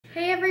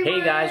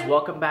everyone! Hey guys,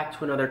 welcome back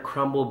to another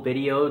Crumbl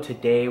video.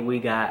 Today we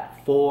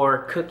got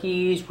 4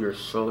 cookies. We're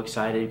so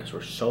excited because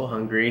we're so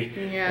hungry.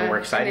 Yeah, and we're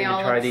excited to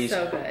try these.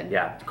 So good.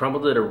 Yeah,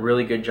 Crumbl did a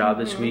really good job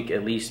this week,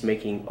 at least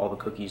making all the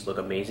cookies look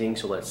amazing.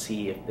 So let's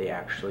see if they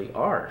actually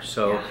are.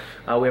 So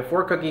we have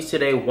 4 cookies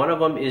today. One of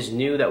them is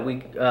new that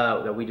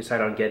we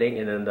decided on getting,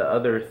 and then the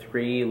other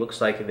 3 looks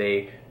like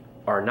they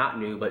are not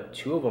new, but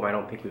 2 of them I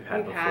don't think we've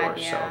had before.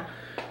 So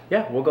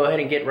yeah, we'll go ahead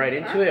and get right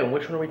into it. And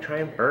which one are we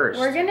trying first?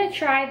 We're gonna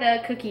try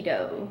the cookie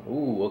dough.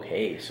 Ooh,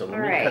 okay. So let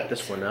me cut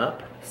this one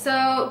up.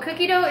 So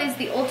cookie dough is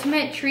the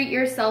ultimate treat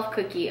yourself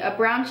cookie. A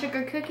brown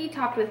sugar cookie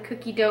topped with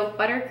cookie dough,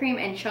 buttercream,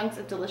 and chunks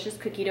of delicious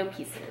cookie dough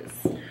pieces.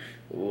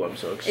 Ooh, I'm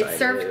so excited. It's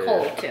served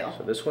cold too.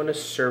 So this one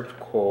is served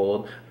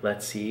cold.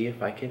 Let's see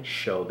if I can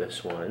show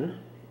this one.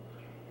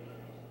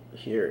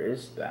 Here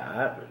is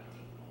that.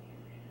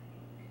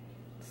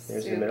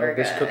 There's the middle.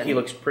 This cookie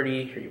looks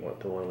pretty. Here, you want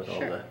the one with all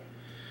the...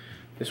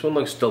 This one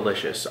looks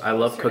delicious. I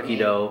love cookie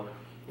dough.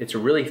 It's a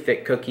really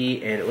thick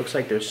cookie, and it looks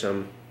like there's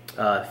some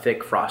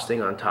thick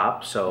frosting on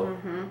top. So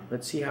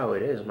let's see how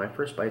it is. My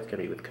first bite's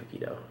gonna be with cookie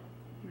dough.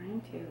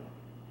 Mine too.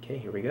 Okay,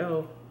 here we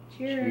go.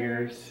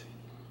 Cheers.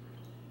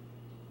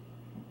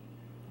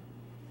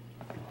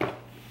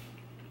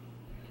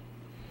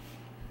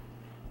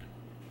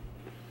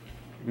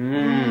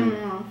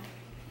 Mmm.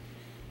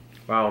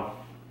 Wow.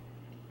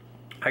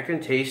 I can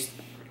taste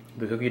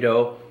the cookie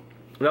dough,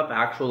 not the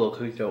actual little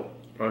cookie dough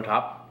on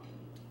top,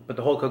 but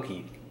the whole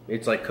cookie.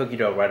 It's like cookie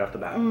dough right off the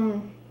bat.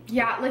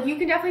 Yeah, like you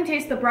can definitely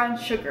taste the brown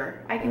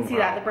sugar. I can see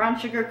that. The brown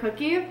sugar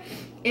cookie,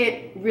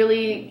 it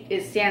really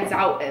stands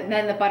out. And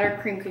then the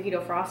buttercream cookie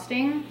dough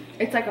frosting,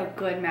 it's like a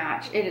good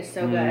match. It is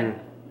so good.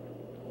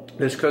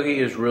 This cookie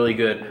is really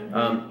good.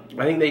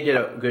 I think they did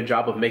a good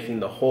job of making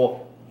the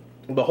whole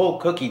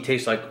cookie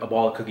taste like a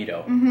ball of cookie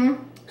dough.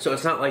 So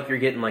it's not like you're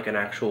getting like an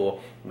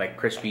actual like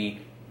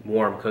crispy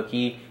warm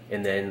cookie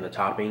and then the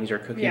toppings are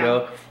cookie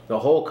dough. The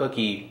whole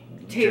cookie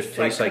just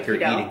tastes like you're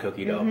eating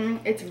cookie dough.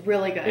 It's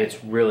really good.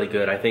 It's really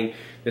good. I think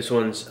this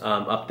one's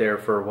up there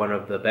for one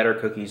of the better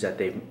cookies that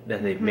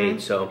they've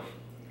made. So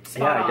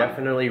I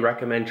definitely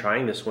recommend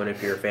trying this one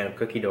if you're a fan of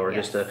cookie dough or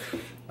just a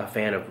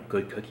fan of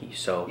good cookies.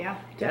 So yeah,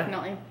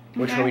 definitely.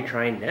 Which one are we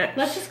trying next?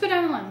 Let's just go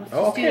down the line. Let's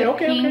just do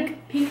the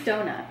pink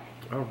donut.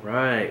 All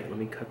right, let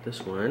me cut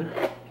this one.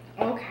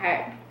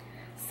 Okay.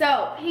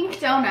 So, pink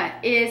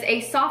donut is a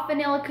soft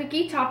vanilla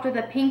cookie topped with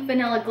a pink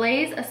vanilla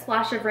glaze, a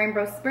splash of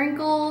rainbow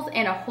sprinkles,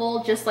 and a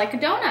hole just like a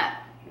donut.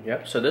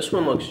 Yep, so this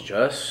one looks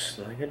just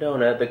like a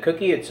donut. The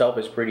cookie itself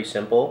is pretty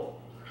simple.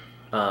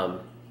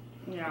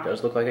 It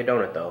does look like a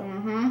donut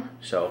though.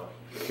 So,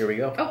 here we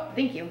go. Oh,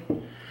 thank you.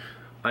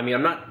 I mean,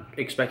 I'm not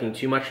expecting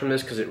too much from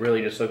this because it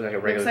really just looks like a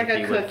regular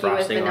cookie with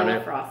frosting with vanilla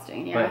on it.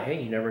 Frosting, yeah. But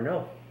hey, you never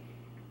know.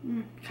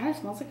 Kind of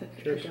smells like a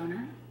cookie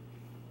donut.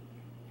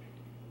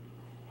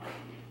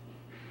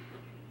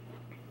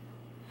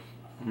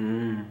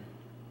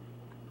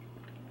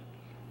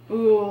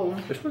 Ooh.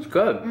 This one's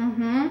good.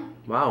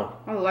 Wow.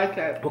 I like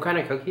it. What kind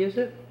of cookie is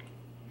it?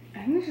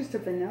 I think it's just a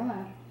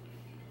vanilla.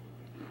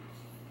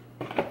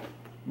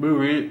 We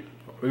read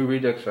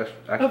the explanation.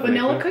 A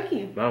vanilla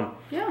cookie.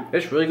 Yeah.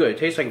 It's really good. It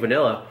tastes like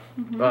vanilla.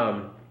 It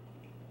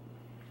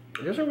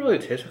doesn't really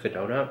taste like a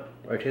donut,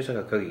 or it tastes like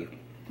a cookie.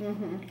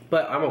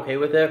 But I'm okay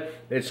with it.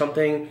 It's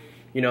something,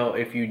 you know,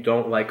 if you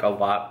don't like a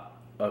lot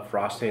of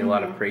frosting, a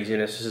lot of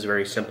craziness, this is a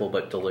very simple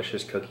but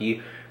delicious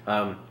cookie.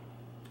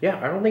 Yeah,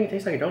 I don't think it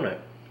tastes like a donut.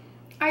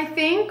 I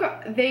think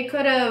they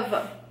could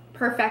have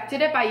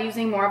perfected it by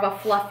using more of a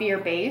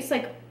fluffier base.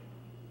 Like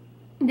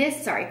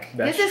this,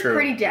 this is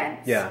pretty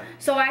dense. Yeah.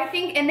 So I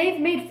think, and they've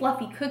made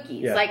fluffy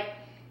cookies, like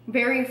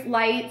very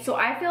light. So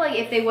I feel like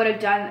if they would have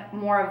done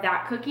more of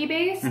that cookie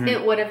base,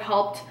 it would have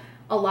helped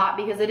a lot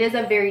because it is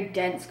a very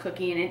dense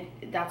cookie,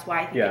 and that's why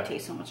I think it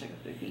tastes so much like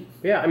a cookie.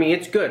 Yeah, I mean,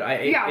 it's good.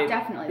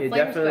 Definitely. It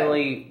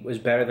definitely was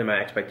better than my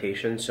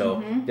expectations, so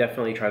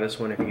definitely try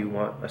this one if you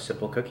want a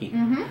simple cookie.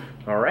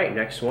 All right,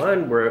 next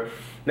one we're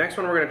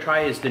gonna try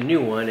is the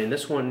new one, and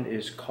this one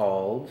is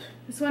called...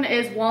 This one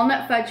is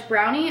Walnut Fudge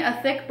Brownie, a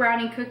thick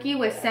brownie cookie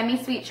with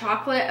semi-sweet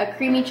chocolate, a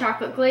creamy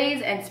chocolate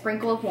glaze, and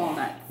sprinkle of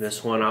walnuts.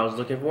 This one I was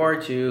looking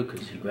forward to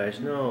because you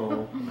guys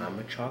know I'm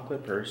a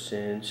chocolate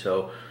person,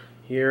 so...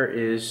 Here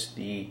is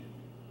the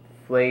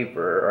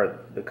flavor, or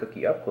the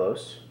cookie up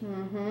close.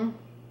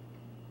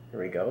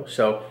 Here we go.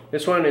 So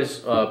this one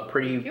is a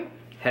pretty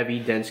heavy,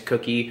 dense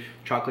cookie.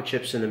 Chocolate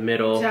chips in the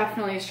middle.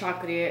 Definitely is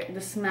chocolatey.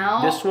 The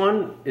smell. This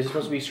one is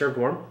supposed to be served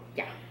warm?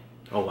 Yeah.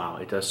 Oh wow,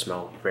 it does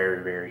smell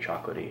very, very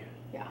chocolatey.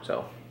 Yeah.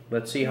 So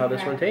let's see how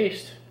this one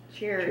tastes.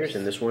 Cheers. Cheers,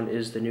 and this one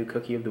is the new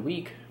cookie of the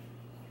week.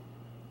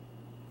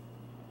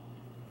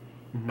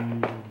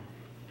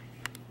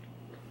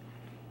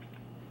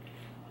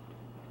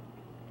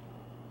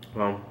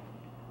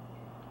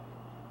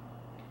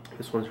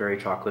 This one's very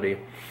chocolatey.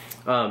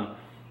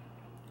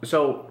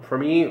 So for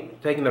me,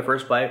 taking the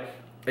first bite,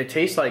 it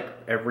tastes like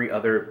every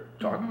other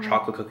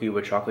chocolate cookie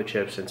with chocolate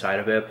chips inside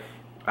of it.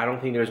 I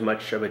don't think there's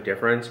much of a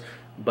difference,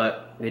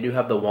 but they do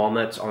have the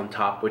walnuts on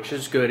top, which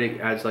is good. It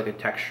adds like a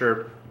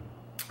texture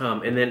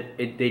And then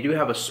they do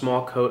have a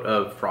small coat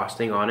of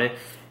frosting on it.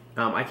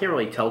 I can't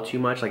really tell too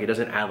much, like it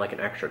doesn't add like an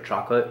extra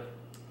chocolate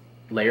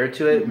layer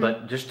to it,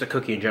 but just the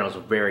cookie in general is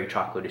very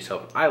chocolatey,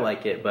 so I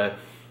like it. But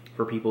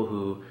for people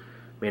who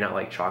may not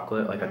like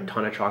chocolate, like a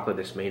ton of chocolate,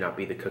 this may not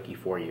be the cookie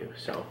for you.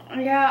 So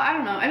yeah, I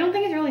don't know. I don't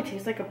think it really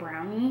tastes like a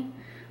brownie.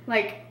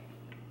 Like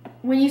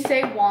when you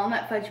say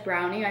walnut fudge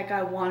brownie, like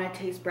I want to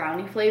taste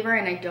brownie flavor,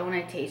 and I don't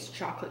want to taste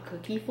chocolate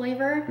cookie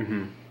flavor.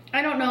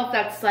 I don't know if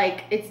that's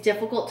like, it's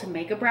difficult to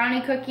make a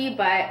brownie cookie,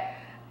 but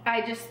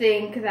I just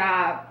think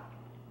that,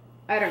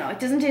 I don't know, it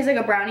doesn't taste like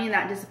a brownie, and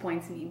that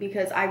disappoints me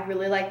because I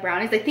really like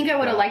brownies. I think I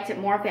would have liked it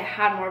more if it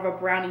had more of a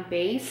brownie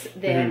base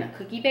than a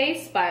cookie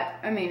base, but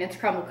I mean, it's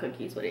Crumbl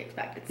cookies, what do you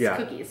expect? It's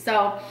cookies.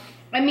 So,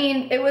 I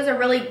mean, it was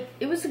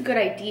a good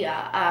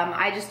idea.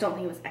 I just don't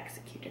think it was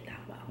executed that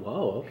well.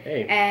 Whoa,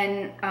 okay.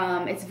 And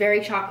it's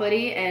very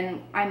chocolatey,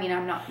 and I mean,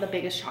 I'm not the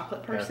biggest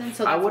chocolate person,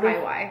 so that's probably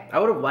why. I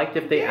would have liked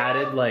if they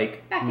added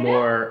like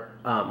more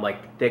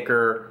like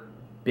thicker,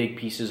 big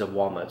pieces of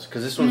walnuts,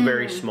 because this one's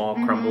very small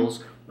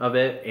crumbles of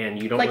it,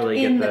 and you don't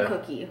really get the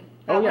cookie.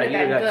 Oh yeah, you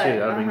do that too.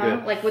 That would be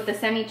good. Like with the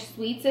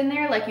semi-sweets in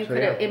there, like you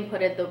could have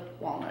inputted the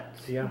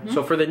walnuts. Yeah.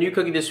 So for the new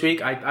cookie this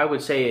week, I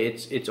would say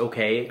it's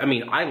okay. I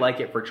mean, I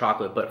like it for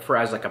chocolate, but for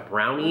as like a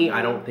brownie,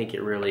 I don't think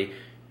it really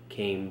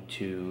came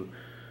to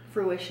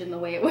fruition the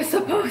way it was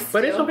supposed to.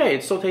 But it's okay.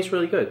 It still tastes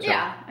really good. So.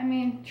 Yeah. I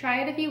mean,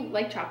 try it if you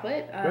like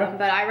chocolate.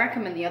 But I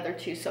recommend the other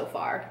two so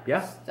far.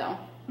 Yeah. So.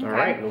 Okay. All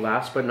right.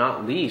 Last but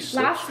not least.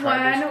 Last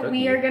one,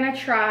 we are gonna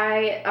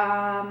try.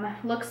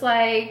 Looks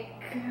like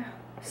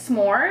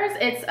s'mores.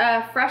 It's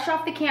fresh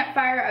off the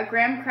campfire, a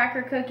graham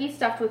cracker cookie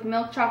stuffed with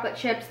milk chocolate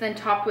chips, then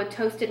topped with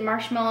toasted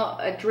marshmallow,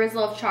 a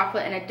drizzle of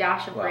chocolate, and a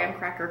dash of graham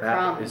cracker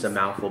crumbs. That is a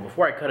mouthful.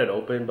 Before I cut it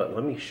open, but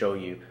let me show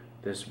you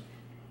this.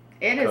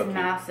 It is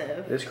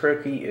massive. This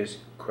cookie is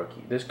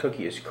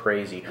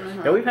crazy.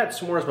 Now we've had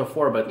s'mores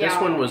before, but this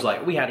one was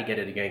like, we had to get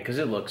it again because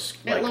it looks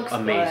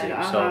amazing.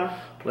 Good. So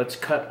let's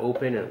cut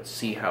open and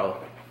see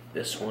how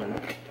this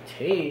one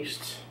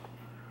tastes.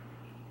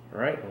 All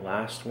right, the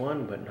last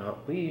one but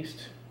not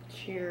least.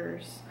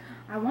 Cheers.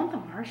 I want the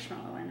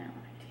marshmallow in it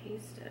when I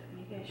taste it.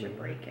 Maybe I should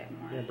break it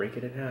more. Yeah, break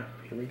it in half.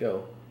 Here we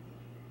go.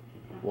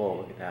 Whoa,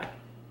 look at that.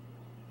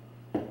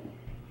 Oh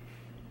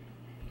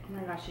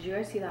my gosh, did you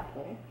guys see that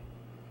hole?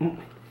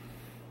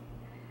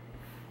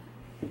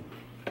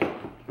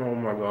 Oh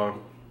my god.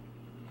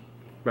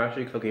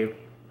 Mashy cookie.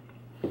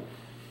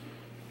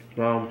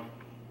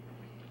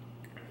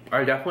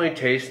 I definitely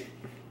taste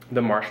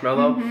the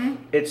marshmallow.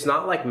 It's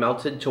not like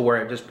melted to where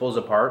it just pulls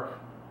apart.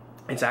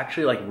 It's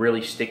actually like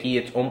really sticky.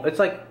 It's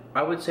like,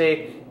 I would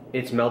say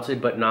it's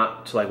melted but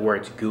not to like where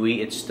it's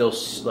gooey. It's still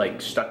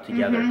like stuck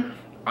together.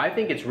 I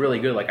think it's really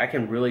good. Like I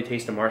can really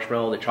taste the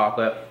marshmallow, the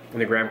chocolate,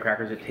 and the graham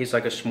crackers. It tastes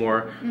like a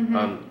s'more.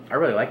 I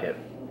really like it.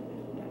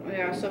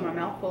 Yeah, so my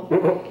mouth full.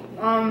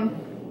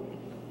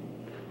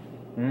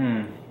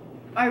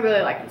 I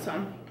really like this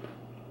one.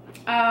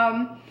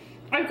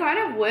 I kind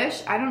of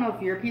wish, I don't know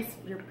if your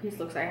piece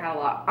looks like it had a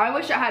lot. I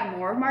wish it had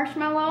more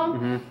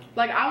marshmallow.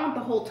 Like I want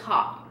the whole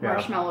top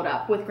marshmallowed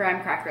up with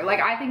graham cracker. Like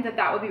I think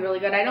that would be really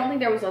good. I don't think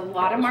there was a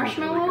lot of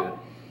marshmallow.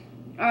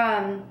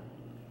 Really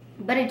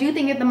but I do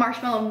think that the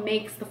marshmallow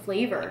makes the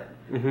flavor.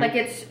 Like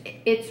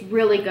it's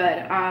really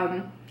good.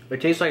 It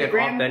tastes like an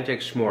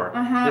authentic s'more.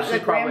 The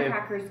graham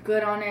cracker's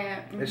good on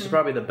it. This is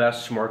probably the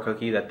best s'more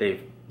cookie that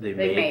they've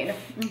made.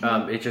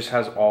 It just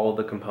has all of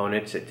the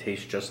components. It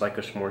tastes just like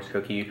a s'mores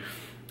cookie.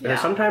 And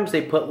sometimes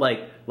they put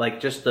like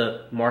just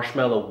the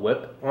marshmallow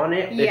whip on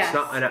it. It's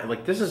not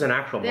like this is an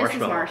actual marshmallow. This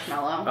is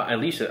marshmallow. At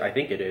least I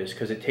think it is,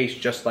 because it tastes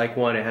just like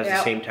one. It has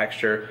the same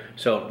texture.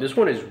 So this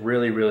one is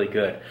really, really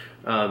good.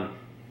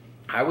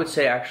 I would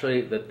say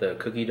actually that the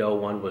cookie dough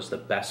one was the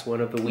best one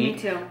of the week.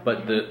 Me too.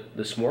 But the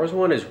s'mores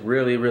one is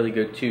really, really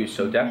good too.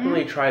 So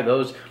definitely try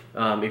those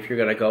if you're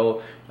gonna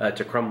go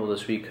to Crumbl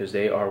this week, because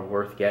they are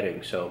worth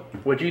getting. So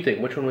what do you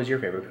think? Which one was your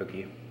favorite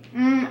cookie?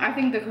 I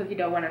think the cookie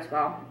dough one as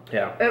well.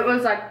 Yeah. It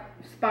was like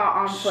spot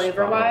on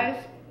flavor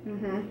wise.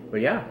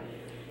 But yeah.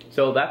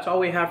 So that's all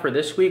we have for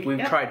this week.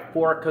 We've tried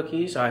 4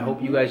 cookies. I hope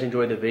you guys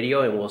enjoyed the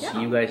video, and we'll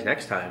see you guys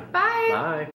next time. Bye. Bye.